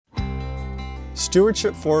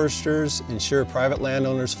Stewardship foresters ensure private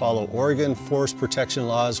landowners follow Oregon forest protection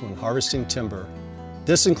laws when harvesting timber.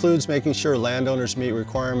 This includes making sure landowners meet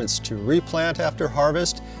requirements to replant after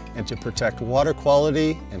harvest and to protect water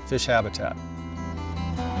quality and fish habitat.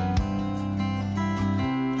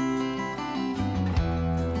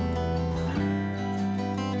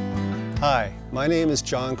 Hi, my name is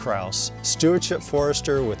John Krause, Stewardship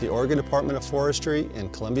Forester with the Oregon Department of Forestry in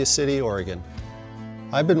Columbia City, Oregon.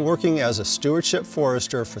 I've been working as a Stewardship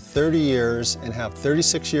Forester for 30 years and have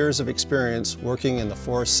 36 years of experience working in the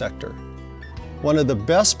forest sector. One of the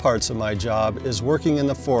best parts of my job is working in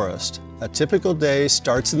the forest. A typical day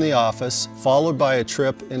starts in the office, followed by a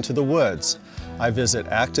trip into the woods. I visit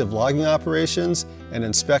active logging operations and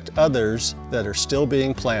inspect others that are still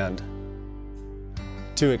being planned.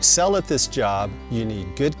 To excel at this job, you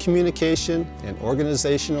need good communication and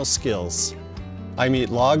organizational skills. I meet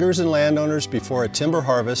loggers and landowners before a timber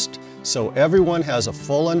harvest, so everyone has a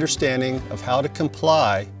full understanding of how to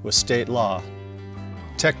comply with state law.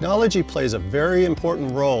 Technology plays a very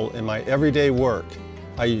important role in my everyday work.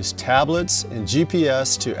 I use tablets and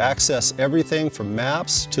GPS to access everything from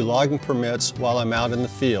maps to logging permits while I'm out in the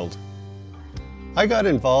field. I got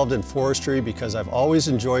involved in forestry because I've always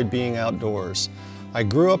enjoyed being outdoors. I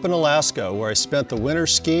grew up in Alaska, where I spent the winter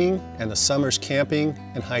skiing and the summers camping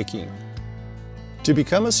and hiking. To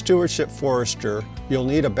become a Stewardship Forester, you'll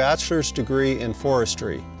need a bachelor's degree in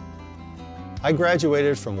forestry. I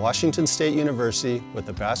graduated from Washington State University with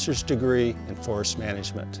a bachelor's degree in forest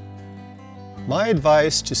management. My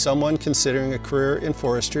advice to someone considering a career in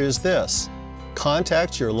forestry is this: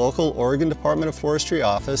 contact your local Oregon Department of Forestry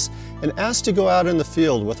office and ask to go out in the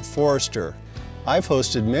field with a forester. I've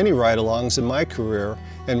hosted many ride-alongs in my career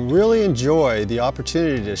and really enjoy the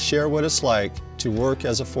opportunity to share what it's like to work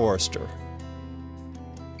as a forester.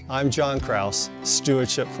 I'm John Krause,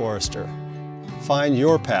 Stewardship Forester. Find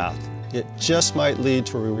your path. It just might lead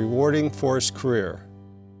to a rewarding forest career.